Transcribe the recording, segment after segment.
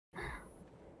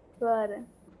Bora.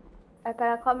 Vai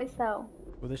pegar qual missão?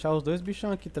 Vou deixar os dois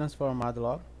bichão aqui transformados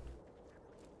logo.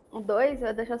 Um dois? Eu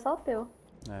vou deixar só o teu.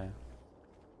 É.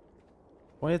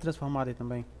 Põe ele transformado aí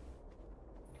também.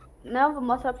 Não, vou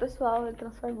mostrar pro pessoal ele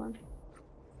transformando.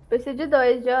 Preciso de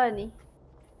dois, Johnny.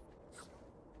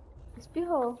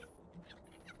 Espirrou.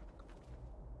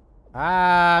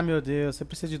 Ah, meu Deus, você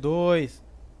precisa de dois.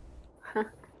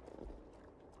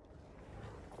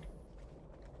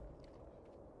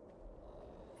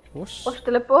 Oxi, Poxa,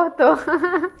 teleportou.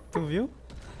 tu viu?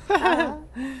 Ah.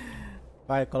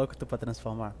 Vai, coloca tu pra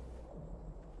transformar.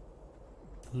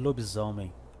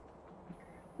 Lobisomem.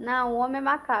 Não, o homem é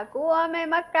macaco. O homem é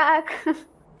macaco.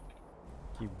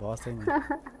 Que bosta, hein?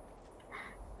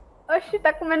 Oxi,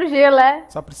 tá comendo gelo, é?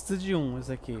 Só precisa de um,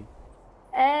 esse aqui.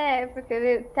 É, porque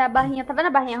ele tem a barrinha. Tá vendo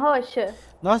a barrinha roxa?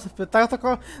 Nossa,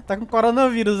 tá com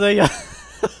coronavírus aí, ó.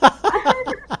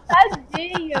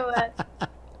 Tadinho, mano.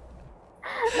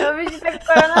 Eu vi que tá com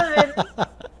coronavírus.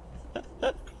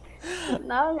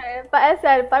 Não, é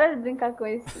sério, para de brincar com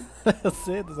isso. Eu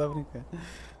sei, não sabe brincar.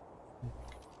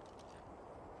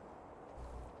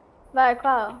 Vai,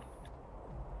 qual?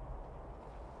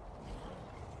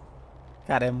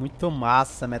 Cara, é muito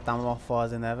massa a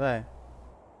metamorfose, né, velho?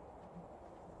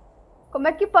 Como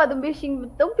é que pode um bichinho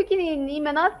tão pequenininho,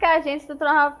 menor que a gente, se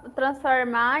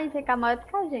transformar e ficar maior do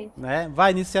que a gente? Né?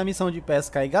 Vai iniciar a missão de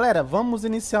pesca aí. Galera, vamos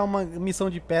iniciar uma missão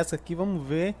de pesca aqui. Vamos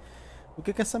ver o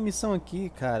que é essa missão aqui,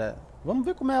 cara. Vamos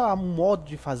ver como é o modo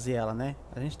de fazer ela, né?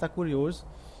 A gente tá curioso.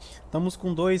 Estamos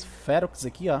com dois Ferox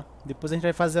aqui, ó. Depois a gente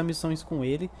vai fazer as missões com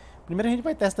ele. Primeiro a gente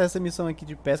vai testar essa missão aqui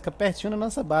de pesca pertinho da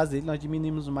nossa base dele. Nós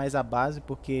diminuímos mais a base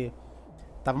porque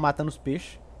tava matando os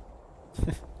peixes.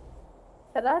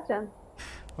 Será, John?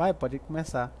 Vai, pode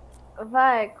começar.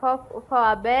 Vai, qual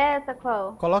a beta,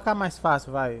 qual? Coloca a mais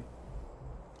fácil, vai.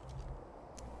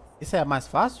 Isso é a mais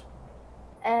fácil?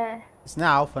 É, Isso não é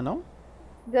alfa, não?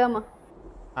 gama.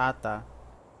 Ah, tá.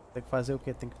 Tem que fazer o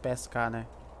quê? Tem que pescar, né?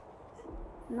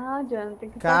 Não, John, tem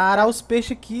que Cara, os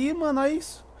peixes aqui, mano, olha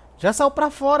isso. Já saiu pra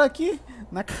fora aqui.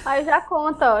 Na... Aí já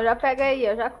conta, ó, já pega aí,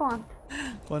 ó, já conta.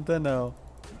 Conta não.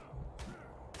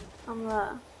 Vamos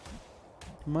lá.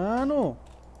 Mano.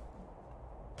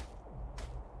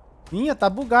 Ninha, tá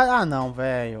bugado. Ah, não,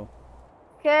 velho.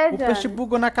 Que, O John? peixe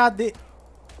bugou na cadeia.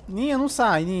 Ninha, não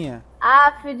sai, Ninha.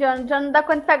 Ah, filho, John não dá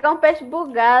conta de pegar um peixe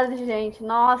bugado, gente.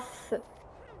 Nossa.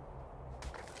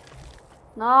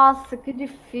 Nossa, que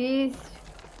difícil.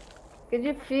 Que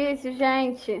difícil,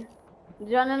 gente.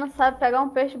 Johnny não sabe pegar um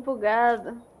peixe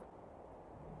bugado.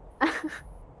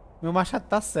 Meu machado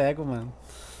tá cego, mano.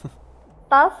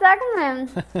 Tá cego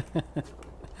mesmo.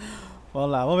 Vamos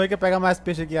lá, vamos ver quem pega mais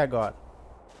peixe aqui agora.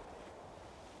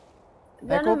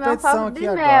 É Johnny, meu competição favo aqui de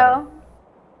agora. mel.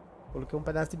 Coloquei um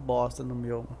pedaço de bosta no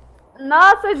meu.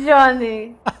 Nossa,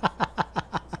 Johnny.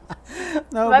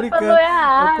 Não, Vai brincando. poluir a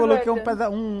água, Eu coloquei um Johnny.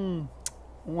 pedaço.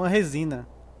 Uma resina.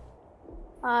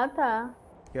 Ah, tá.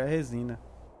 Que é a resina.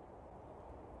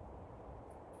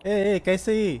 Ei, que é isso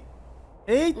aí?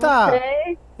 Não Eita!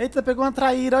 sei. Eita, pegou uma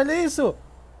traíra, olha isso!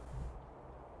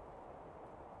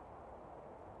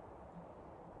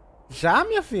 Já,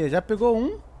 minha filha? Já pegou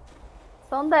um?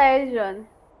 São 10, Johnny.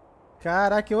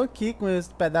 Caraca, eu aqui com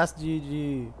esse pedaço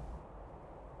esse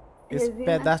Resina.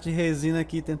 pedaço de resina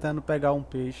aqui tentando pegar um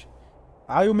peixe.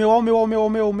 Ai, o meu, ó, o meu, ó, o meu, ó, o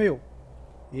meu, ó, o meu.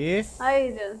 E,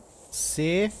 Aí, Johnny.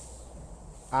 C,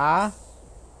 A,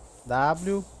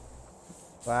 W,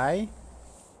 vai.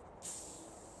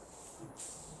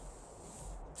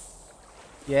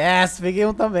 Yes, peguei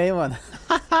um também, mano.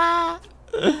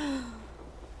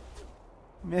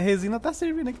 Minha resina tá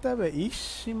servindo aqui também.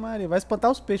 Ixi, Maria, vai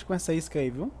espantar os peixes com essa isca aí,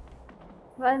 viu?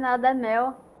 Vai nada, é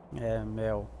mel. É,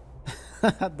 mel.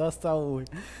 Dá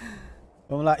saúde.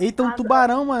 Vamos lá. Eita, um Água.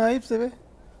 tubarão, mano, aí pra você ver.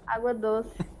 Água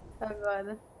doce.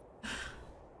 Agora.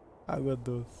 Água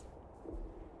doce.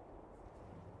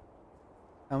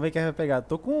 Vamos ver quem vai pegar.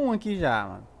 Tô com um aqui já,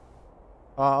 mano.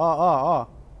 Ó, ó, ó, ó.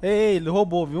 Ei, ele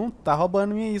roubou, viu? Tá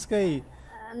roubando minha isca aí.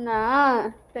 Ah,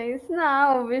 não, tem isso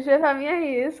não. O bicho é pra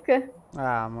minha isca.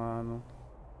 Ah, mano.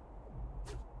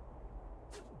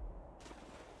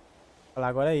 Olha lá,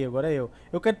 agora é eu, agora é eu.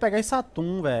 Eu quero pegar esse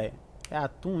atum, velho. É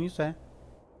atum isso, é?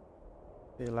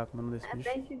 Sei lá como é o nome desse É bicho.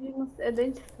 dente de, é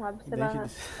dente de sabre, sei lá.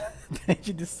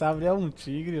 Dente de sabre é um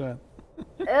tigre, mano.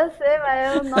 Eu sei,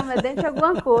 mas o nome é dente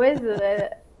alguma coisa.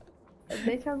 É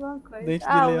dente alguma coisa. Dente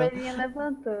de Ah, o leão. velhinho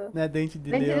levantou. Não é dente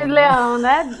de Dente leão. de não. leão,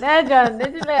 né? Né, John?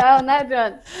 Dente de leão, né,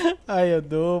 John? Aí eu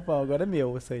dou, pau. Agora é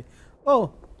meu, isso aí. Ô,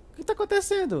 o que tá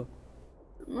acontecendo?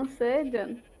 Não sei,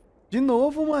 John. De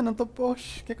novo, mano. Eu tô...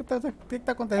 Poxa, o que que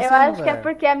tá acontecendo, Eu acho que é velho?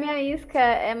 porque a minha isca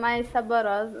é mais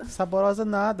saborosa. Saborosa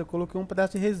nada. Eu coloquei um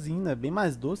pedaço de resina. Bem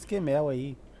mais doce que mel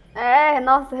aí. É,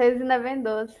 nossa, resina é bem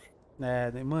doce.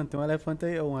 É, mano, tem um elefante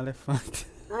aí. Um elefante.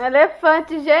 Um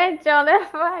elefante, gente, é um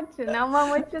elefante, não é um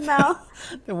mamute, não.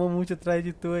 Tem um mamute atrás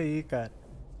de tu aí, cara.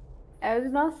 É o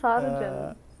dinossauro,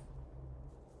 Ah, John.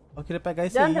 eu queria pegar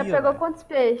esse John, já aí, ó, pegou velho. quantos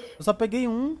peixes? Eu só peguei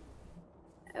um.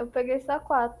 Eu peguei só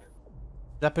 4.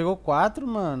 Já pegou 4,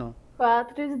 mano?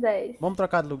 4 de 10. Vamos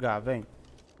trocar de lugar, vem.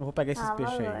 Eu vou pegar esses Ah, lá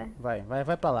peixes aí. vai.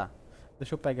 Vai pra lá.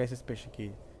 Deixa eu pegar esses peixes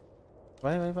aqui.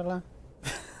 Vai pra lá.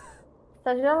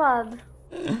 Tá gelado.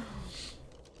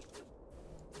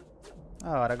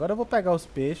 Agora eu vou pegar os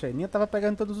peixes. A Ninha tava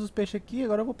pegando todos os peixes aqui,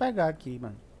 agora eu vou pegar aqui,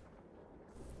 mano.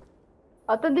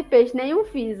 Ó, tanto de peixe, nenhum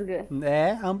fisga.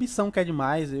 É, a ambição que é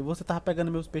demais. E você tava pegando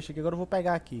meus peixes aqui, agora eu vou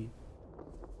pegar aqui.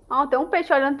 Ó, tem um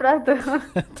peixe olhando pra tu.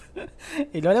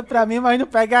 Ele olha pra mim, mas não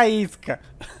pega a isca.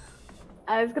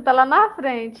 A isca tá lá na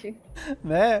frente.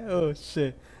 Né?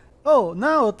 Oxê. Oh,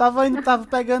 não, eu tava indo, tava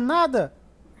pegando nada.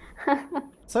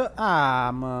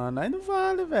 Ah, mano, aí não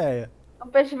vale, velho. É um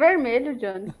peixe vermelho,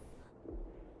 Johnny.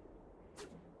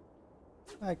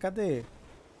 Ai, cadê?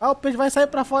 Ah, o peixe vai sair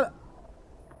pra fora.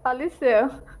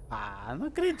 Faleceu. Ah, não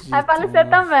acredito. Vai falecer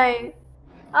Mano. também.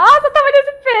 Nossa, tava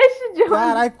desse peixe, Johnny.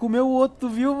 Caralho, comeu o outro,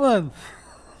 viu, mano?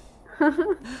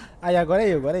 Aí, agora é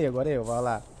eu, vai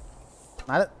lá.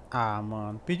 Nada... Ah,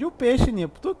 mano, pediu o peixe, Ninha,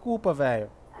 por tua culpa, velho.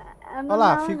 Olha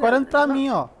lá, Não, fica Johnny. olhando pra mim,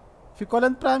 ó. Fica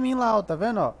olhando pra mim lá, ó, tá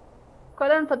vendo, ó? Fica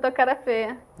olhando pra tua cara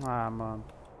feia. Ah, mano.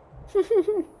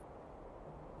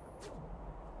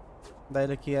 Daí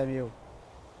daqui é meu.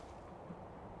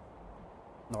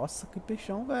 Nossa, que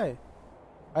peixão, velho.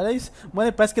 Olha isso.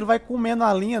 Mano, parece que ele vai comendo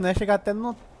a linha, né? Chega até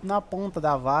na ponta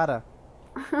da vara.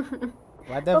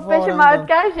 Vai O peixe é devorando. maior do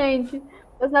que a gente.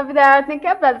 Mas na vida real tem que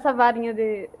quebrar essa varinha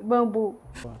de bambu.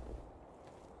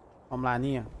 Vamos lá,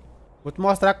 Ninha. Vou te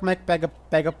mostrar como é que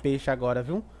pega peixe agora,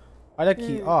 viu? Olha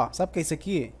aqui, ó. Sabe o que é isso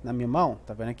aqui? Na minha mão?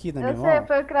 Tá vendo aqui na minha Eu mão? sei,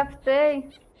 foi eu que craftei.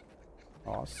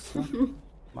 Nossa.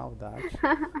 Maldade.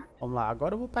 Vamos lá,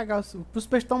 agora eu vou pegar os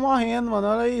peixes estão morrendo, mano.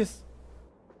 Olha isso.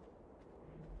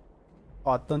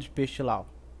 Ó, tanto de peixe lá, ó.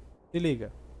 Se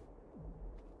liga.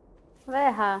 Vai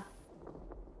errar.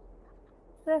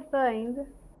 Acertou ainda.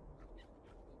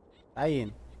 Tá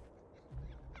indo.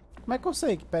 Como é que eu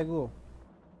sei que pegou?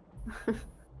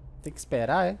 Tem que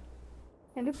esperar, é?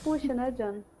 Ele puxa, né,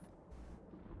 John?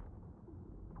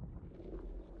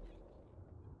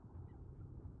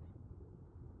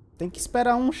 Tem que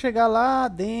esperar um chegar lá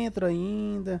dentro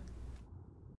ainda.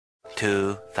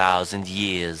 2000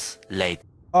 years later.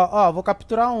 Ó, vou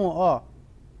capturar um, ó.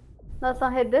 Nossa,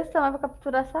 uma rede desse tamanho pra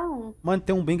capturar só um. Mano,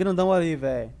 tem um bem grandão ali,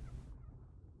 velho.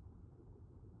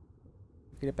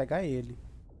 Eu queria pegar ele.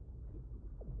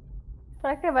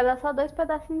 Pra quê? Vai dar só 2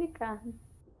 pedacinhos de carne.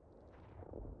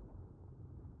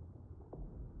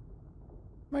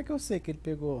 Como é que eu sei que ele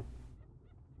pegou?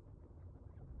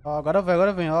 Ó, agora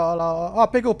vem, ó lá, ó. Ó,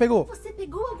 pegou. Você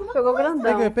pegou alguma Pegou coisa?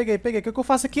 grandão. Peguei. O que eu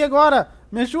faço aqui agora?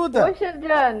 Me ajuda. Puxa,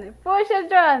 Johnny. Puxa,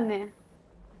 Johnny.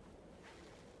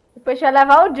 Depois vai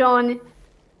levar o Johnny.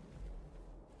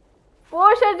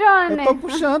 Puxa, Johnny. Eu tô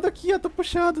puxando aqui, eu tô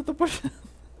puxando.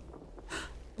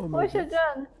 Oh, meu Puxa, Deus.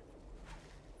 Johnny.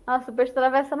 Nossa, o peixe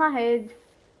atravessa a rede.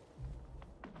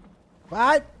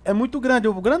 Ai, é muito grande,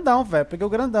 o grandão, velho. Peguei o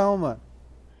grandão, mano.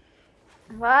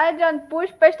 Vai, Johnny,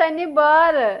 puxa, o peixe tá indo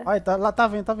embora. Olha, lá tá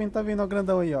vindo o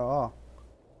grandão aí, ó.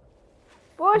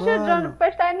 Puxa, Mano. Johnny, o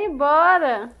peixe tá indo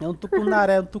embora. É um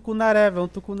tucunaré, velho. Um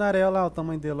tucunaré, olha lá o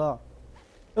tamanho dele, ó.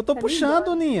 Eu tô Tá puxando,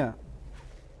 embora. Ninha.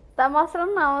 Tá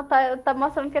mostrando não, tá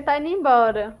mostrando que ele tá indo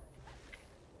embora.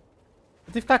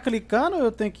 Eu tenho que ficar clicando ou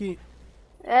eu tenho que...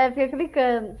 É, fica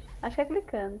clicando. Acho que é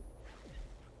clicando.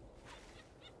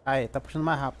 Aí, tá puxando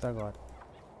mais rápido agora.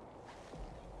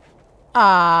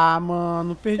 Ah,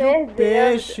 mano, perdi o Perdeu.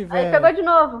 peixe, Aí velho. pegou de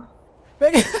novo.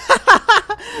 Peguei.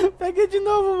 Peguei de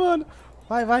novo, mano.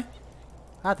 Vai.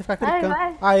 Ah, tem que ficar clicando.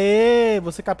 Vai. Aê,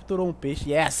 você capturou um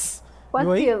peixe. Yes. Quanto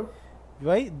Viu aí? quilo?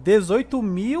 Viu aí? 18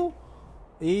 mil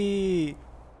e...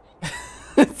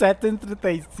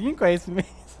 735, é esse mesmo?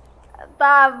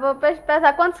 Tá, vou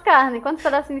pesar quantos carne? Quantos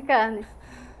pedacinhos de carne?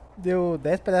 Deu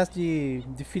 10 pedaços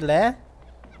de filé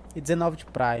e 19 de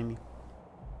prime.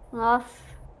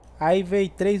 Nossa. Aí veio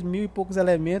 3 mil e poucos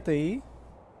elementos aí.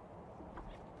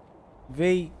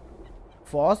 Veio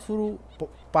fósforo,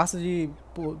 pasta de...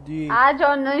 Ah,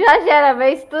 John, não exagera,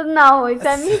 vê isso tudo não. Isso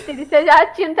é mentira, isso eu já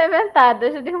tinha no teu inventário,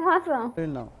 deixa de arrumação.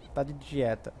 Não, tá de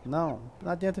dieta. Não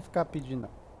adianta ficar pedindo,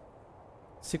 não.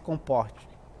 Se comporte.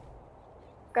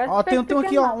 Ó, tem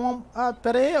aqui, ó.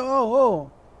 Pera aí, ô.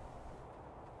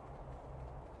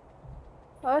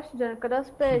 Oxe, Johnny, cadê os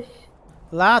peixes?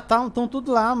 Lá, tá, estão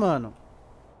tudo lá, mano.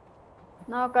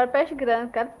 Não, eu quero peixe grande,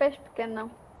 não quero peixe pequeno,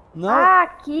 não. Não. Ah,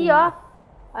 aqui, ó.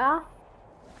 Ah.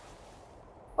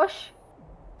 Oxe.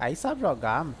 Aí sabe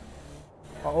jogar, mano.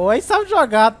 Oi, sabe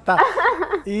jogar, tá?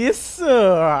 Isso!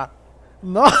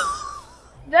 Nossa!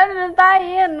 Johnny não tá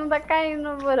indo, não tá caindo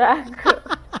no buraco.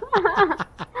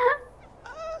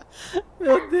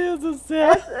 Meu Deus do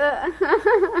céu!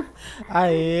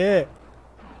 Aê!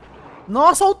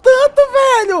 Nossa, olha o tanto,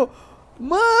 velho!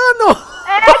 Mano!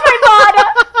 Foi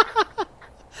embora!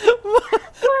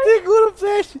 Segura o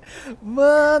peixe!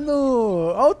 Mano!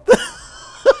 Olha o tanto!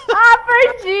 Ah,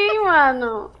 perdi,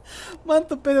 mano. Mano,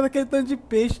 tu perdendo aquele tanto de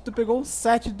peixe, tu pegou um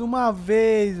 7 de uma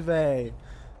vez, velho.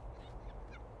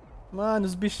 Mano,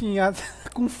 os bichinhos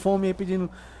com fome aí pedindo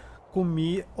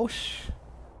comida. Oxi.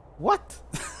 What?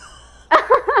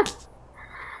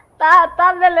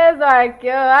 Tá beleza, Ark.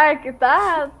 O Ark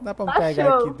tá. Dá pra tá pegar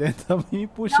show. aqui dentro também e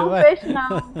puxa, Não, vai. peixe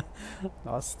não.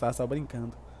 Nossa, tá só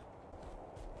brincando.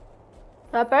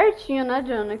 Tá pertinho, né,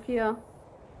 John? Aqui, ó.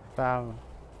 Tá, mano.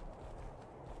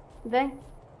 Vem.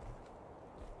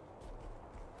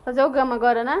 Fazer o gama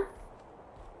agora, né?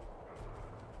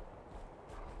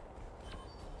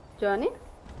 Johnny?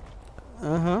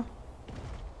 Aham.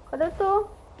 Cadê tu?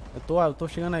 Eu tô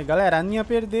chegando aí. Galera, a Aninha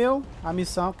perdeu a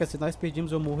missão, porque se nós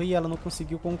perdimos eu morri e ela não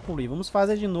conseguiu concluir. Vamos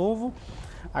fazer de novo.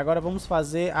 Agora vamos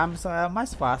fazer a missão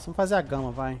mais fácil. Vamos fazer a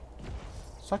gama, vai.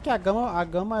 Só que a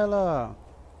gama ela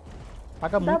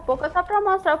paga Dá muito. pouco é só pra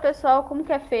mostrar ao pessoal como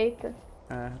que é feita.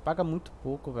 É, paga muito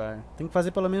pouco, velho. Tem que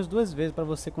fazer pelo menos 2 vezes pra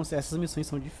você conseguir. Essas missões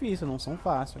são difíceis, não são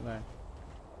fáceis, velho.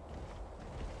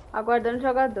 Aguardando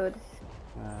jogadores.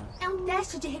 É. É um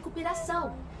teste de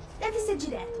recuperação. Deve ser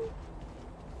direto.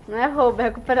 Não é roubo, é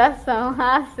recuperação.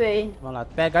 Ah, sei. Vamos lá,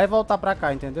 pegar e voltar pra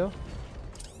cá, entendeu?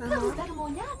 Vamos dar uma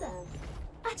olhada?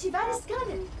 Ativar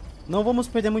scanner. Não vamos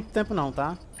perder muito tempo não,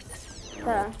 tá?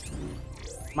 Tá.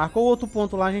 Marcou outro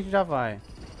ponto lá, a gente já vai.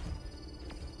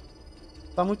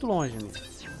 Tá muito longe, Ninha.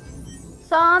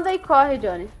 Só anda e corre,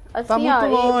 Johnny. Assim, Tá muito ó.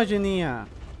 longe, Ninha.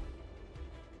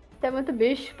 Tem muito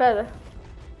bicho, pera.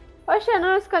 Oxe,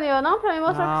 não escaneou não? Pra mim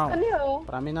mostrar Não. que escaneou.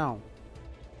 Pra mim não.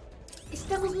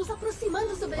 Estamos nos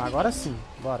aproximando sobre Agora sim,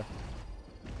 bora.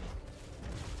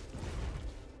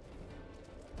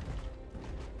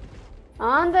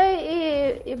 Anda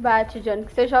e bate, Johnny,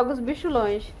 que você joga os bichos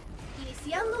longe.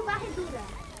 Iniciando varredura.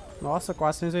 Nossa,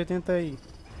 480 aí.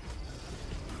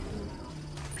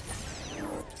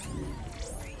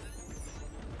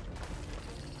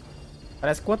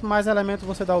 Parece que quanto mais elementos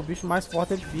você dá ao bicho, mais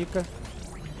forte ele fica.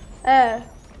 É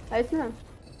isso mesmo.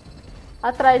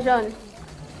 Atrás, Johnny.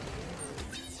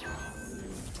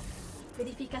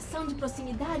 Verificação de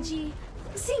proximidade.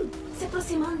 Sim, se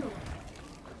aproximando.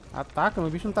 Ataca,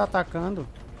 meu bicho não tá atacando.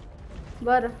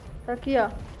 Bora. Tá aqui, ó.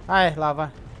 Ah, é, lá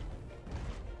vai.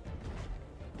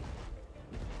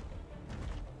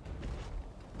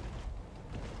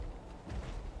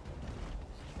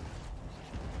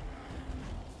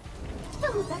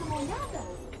 Vamos dar uma olhada?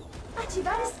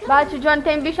 Ativar scanner. Bate, Johnny,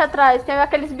 tem bicho atrás. Tem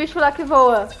aqueles bichos lá que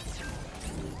voam.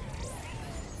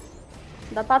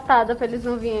 Dá patada pra eles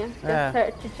não virem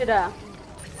te tirar.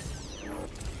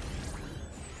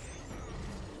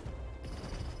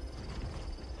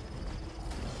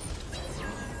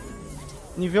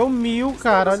 Nível 1000,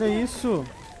 cara, olha isso.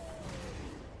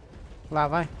 Lá,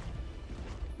 vai.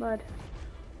 Bora.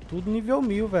 Tudo nível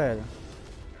 1000, velho.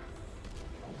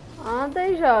 Anda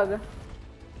e joga.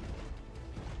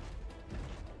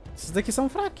 Esses daqui são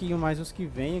fraquinhos, mas os que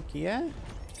vêm aqui é...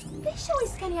 Deixa eu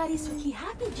escanear isso aqui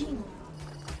rapidinho.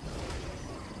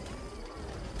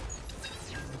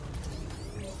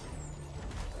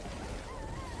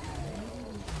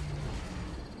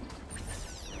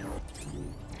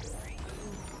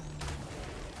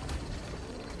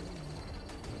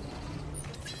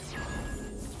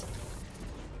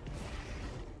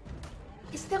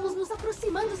 Estamos nos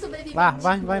aproximando, sobrevivente. Lá,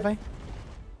 vai.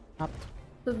 Rápido.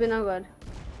 Subindo agora.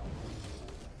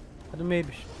 É do meio,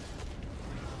 bicho.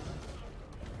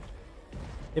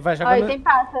 Ele vai Olha,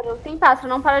 jogando... tem pássaro,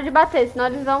 não para de bater, senão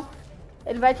eles vão...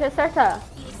 Ele vai te acertar.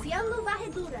 Iniciando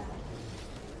varredura.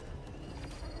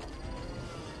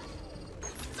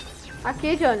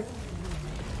 Aqui, Johnny.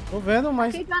 Tô vendo,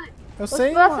 mas... Aqui, Johnny. Eu Os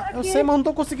sei, pássaros eu aqui. sei, mas não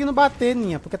tô conseguindo bater,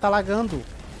 Ninha, porque tá lagando.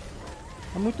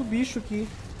 É muito bicho aqui.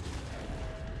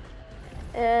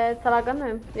 É, tá lagando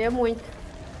mesmo. E é muito.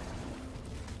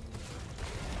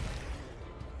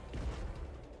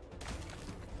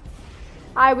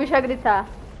 Ai, o bicho vai gritar.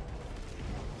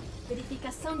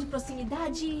 Verificação de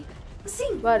proximidade.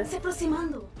 Sim, Bora. se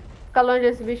aproximando. Fica longe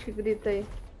desse bicho que grita aí.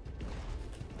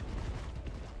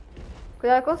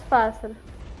 Cuidado com os pássaros.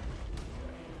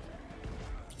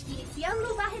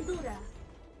 Iniciando varredura.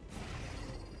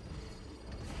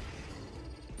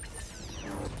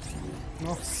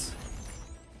 Nossa.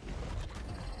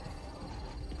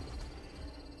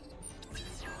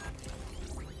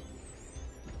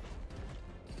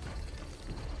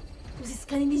 Os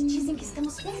scanners dizem que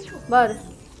estamos perto. Bora.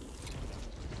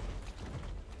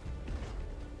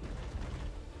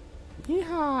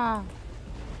 Iha.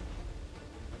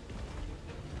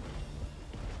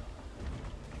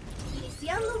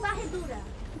 Iniciando varredura.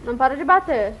 Não para de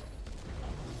bater.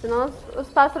 Senão os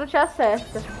pássaros te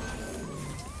acertam.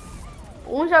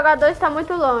 Um jogador está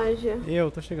muito longe.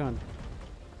 Eu tô chegando.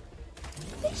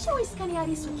 Deixa eu escanear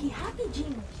isso aqui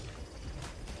rapidinho.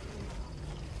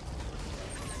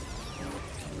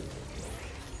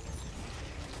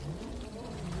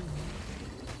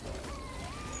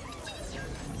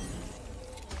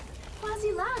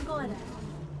 Quase lá agora.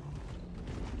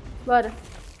 Bora.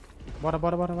 Bora,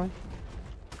 bora, bora, vai.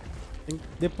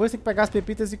 Depois tem que pegar as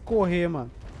pepitas e correr,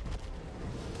 mano.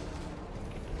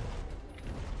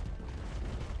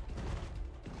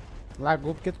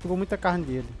 Largou porque tu pegou muita carne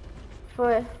dele.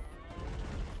 Foi.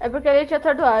 É porque ele tinha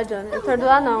atordoar, Johnny.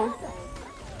 Atordoar não.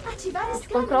 Ativar Te scanner.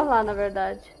 controlar, na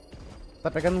verdade. Tá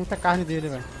pegando muita carne dele,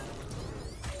 velho.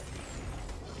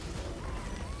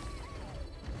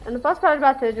 Eu não posso parar de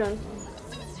bater, Johnny.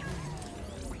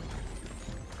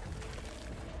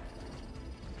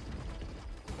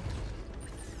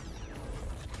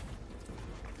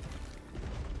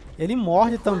 Ele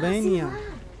morde também, Quase Ninha.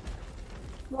 lá.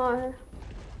 Morre.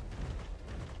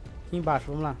 Aqui embaixo,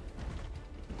 vamos lá.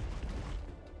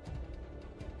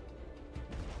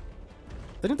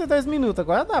 32 minutos,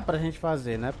 agora dá pra gente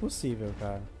fazer, não é possível,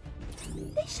 cara.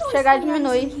 Deixa eu Chegar escanear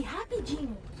diminui. isso aqui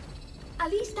rapidinho.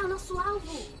 Ali está nosso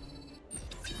alvo.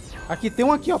 Aqui, tem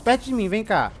um aqui, ó, perto de mim, vem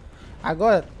cá.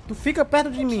 Agora, tu fica perto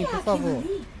de mim, Que é por aquilo favor.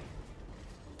 ali?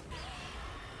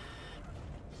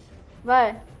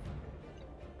 Vai.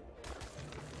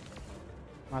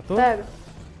 Matou? Pega.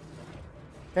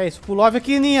 É isso, pulove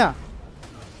aqui, Ninha.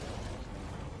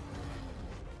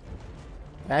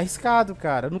 É arriscado,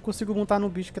 cara. Eu não consigo montar no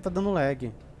bicho que tá dando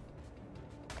lag.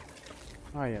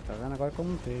 Aí, tá vendo? Agora que eu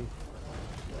montei.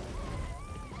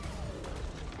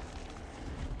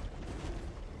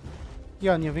 Aqui,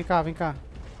 ó, Ninha, vem cá, vem cá.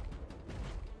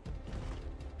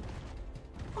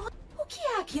 O que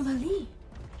é aquilo ali?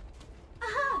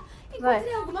 Ah, Vai.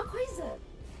 encontrei alguma coisa.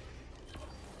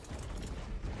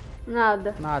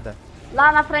 Nada. Nada.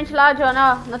 Lá na frente, lá, Johnny,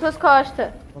 ó. Nas tuas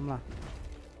costas. Vamos lá.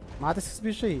 Mata esses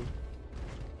bichos aí.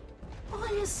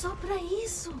 Olha só pra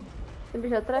isso. Tem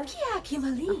bicho O atrás? que é aquilo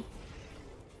ali?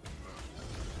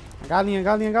 Galinha,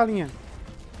 galinha, galinha.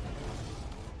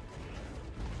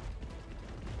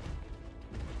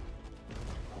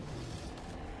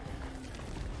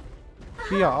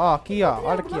 Aqui, ó, aqui, ó.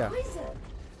 Olha aqui, Alguma ó. coisa?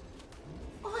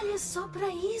 Olha só pra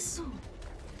isso.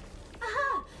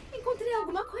 Ah, encontrei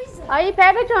alguma coisa. Aí,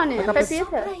 pega, Johnny. Pega a Olha só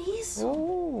Pepita. pra isso.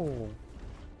 Oh.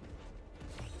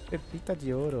 Pepita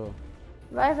de ouro.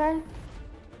 Vai, vai.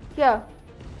 Aqui, ó.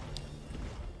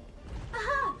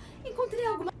 Ah, encontrei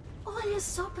alguma. Olha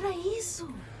só pra isso.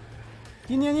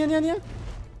 Aqui, Ninha, Ninha, Ninha, Ninha.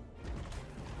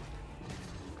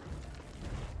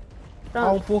 Ó,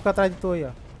 Pronto. um porco atrás de tu aí,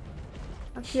 ó.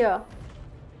 Aqui, ó.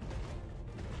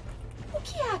 O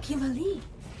que é aquilo ali?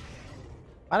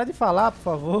 Para de falar, por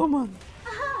favor, mano.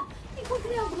 Ah,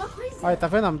 encontrei alguma coisa. Olha, tá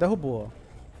vendo? Me derrubou,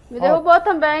 ó. Me Ó. derrubou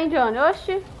também, Johnny.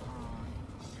 Oxi.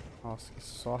 Nossa, que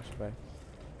sorte, velho.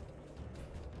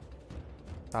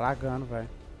 Tá lagando, velho.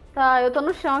 Tá, eu tô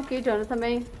no chão aqui, Johnny.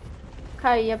 Também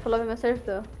caí. A pullover me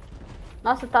acertou.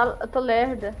 Nossa, eu tô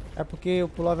lerda. É porque o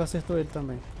pullover acertou ele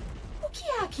também. O que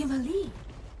é aquilo ali?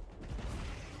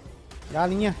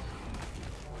 Galinha.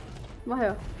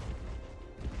 Morreu.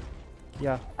 Aqui,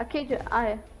 ó. Aqui, Johnny. Ah,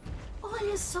 é.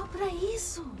 Olha só pra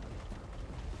isso.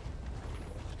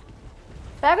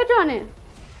 Pega, Johnny.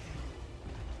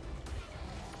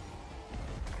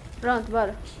 Pronto,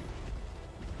 bora.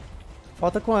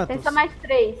 Falta quantos? Tem só mais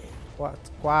 3.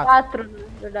 Quatro. 4, na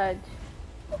verdade.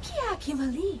 O que é aquilo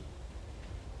ali?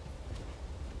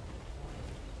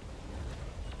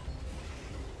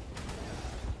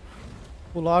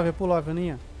 Pullover,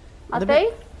 Ninha. Ainda Matei?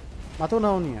 bem- Matou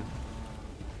não, Ninha.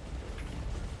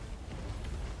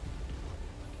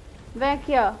 Vem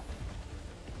aqui, ó.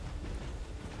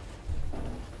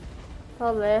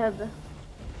 Tô lerda.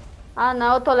 Ah,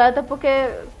 não, eu tô lerda porque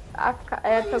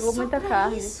Olha pegou só muita pra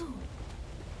carne. isso.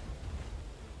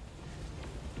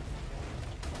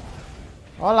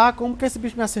 Olha lá, como que esse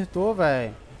bicho me acertou,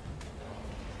 velho.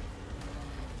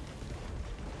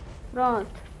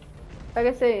 Pronto. Pega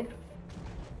esse aí.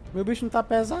 Meu bicho não tá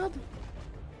pesado?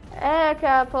 É, que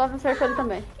a palavra acertou ele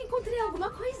também. Encontrei alguma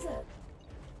coisa.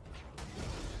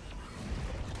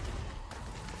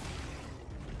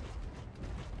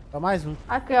 Só mais um.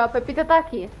 Aqui, ó, a Pepita tá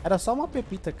aqui. Era só uma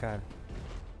pepita, cara.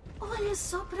 Olha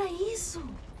só pra isso.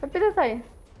 Pepita tá aí.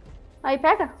 Aí,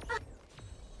 pega.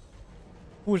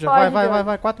 Puxa, Pode,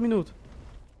 vai. 4 minutos.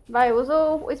 Vai, usa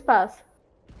o espaço.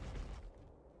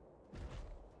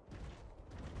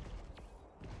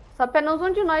 Só apenas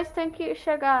um de nós tem que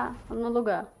chegar no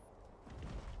lugar.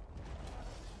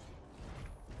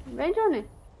 Vem, Johnny.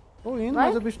 Tô indo, Vai?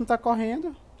 mas o bicho não tá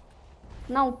correndo.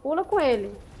 Não, pula com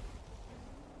ele.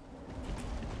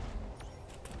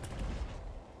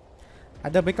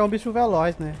 Ainda bem que é um bicho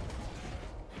veloz, né?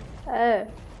 É.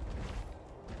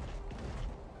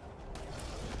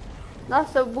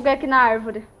 Nossa, eu buguei aqui na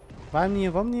árvore. Vai,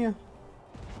 menina, vamos, menina.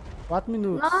 4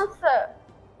 minutos. Nossa!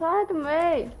 Sai do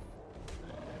meio.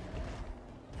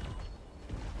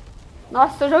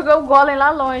 Nossa, eu joguei o golem lá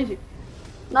longe.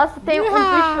 Nossa, tem um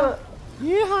bicho...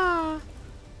 Iha!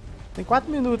 Tem 4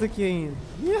 minutos aqui ainda.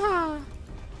 Iha!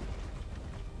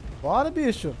 Bora,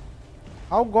 bicho.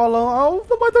 Olha o golão. Olha o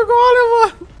tamanho do golem,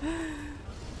 mano.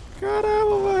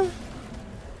 Caramba, mano.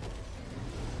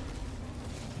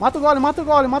 Mata o golem, mata o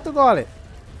golem, mata o golem.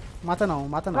 Mata não,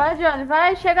 mata não. Vai, Johnny,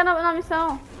 vai, chega na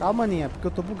missão. Calma, maninha, porque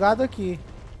eu tô bugado aqui.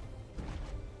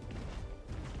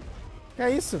 Que é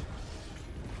isso?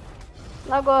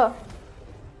 Lagou.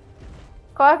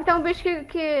 Corre que tem um bicho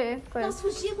que... Nós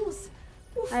fugimos.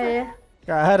 Ufa. Aí.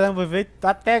 Caramba, veio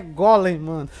até golem,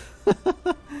 mano.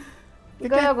 Que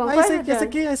Ganhou é? alguma Ah, coisa, esse Johnny?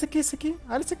 aqui, esse aqui.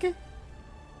 Olha esse aqui.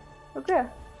 O quê?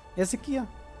 Esse aqui, ó.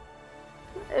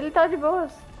 Ele tá de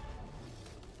boas.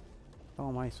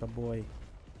 Toma aí, sua boa aí.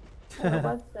 Level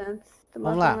 400. Tô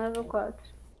Vamos matando lá. level 4.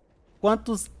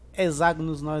 Quantos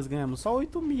hexágonos nós ganhamos? Só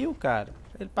 8.000, cara.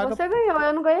 Ele paga... Você ganhou,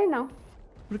 eu não ganhei não.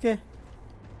 Por quê?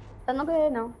 Eu não ganhei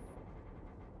não.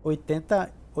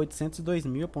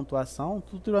 802.000 a pontuação.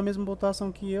 Tu tirou a mesma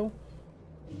pontuação que eu.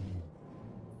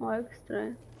 Olha que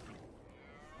estranho.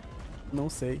 Não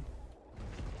sei.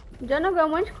 Johnny ganhou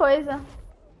um monte de coisa.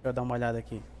 Deixa eu dar uma olhada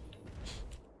aqui.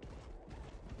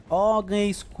 Ó, ganhei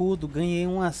escudo, ganhei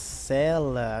uma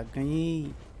cela,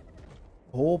 ganhei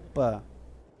roupa,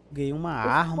 ganhei uma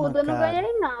arma, Escudo eu não cara.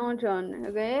 ganhei não, Johnny.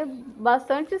 Eu ganhei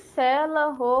bastante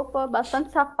cela, roupa,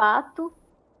 bastante sapato.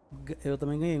 Eu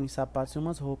também ganhei uns sapatos e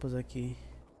umas roupas aqui.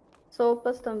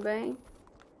 Sopas também.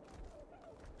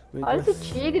 Olha esse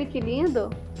tigre, que lindo.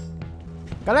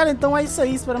 Galera, então é isso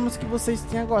aí. Esperamos que vocês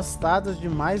tenham gostado de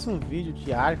mais um vídeo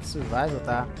de ARK Survival,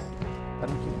 tá?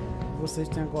 Espero que vocês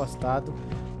tenham gostado.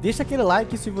 Deixa aquele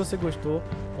like se você gostou.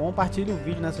 Compartilhe o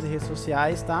vídeo nas redes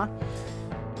sociais, tá?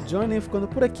 Johnny ficando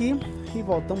por aqui. E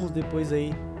voltamos depois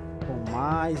aí com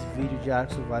mais vídeo de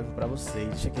ARK Survival pra vocês.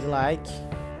 Deixa aquele like.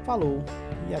 Falou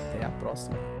e até a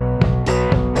próxima.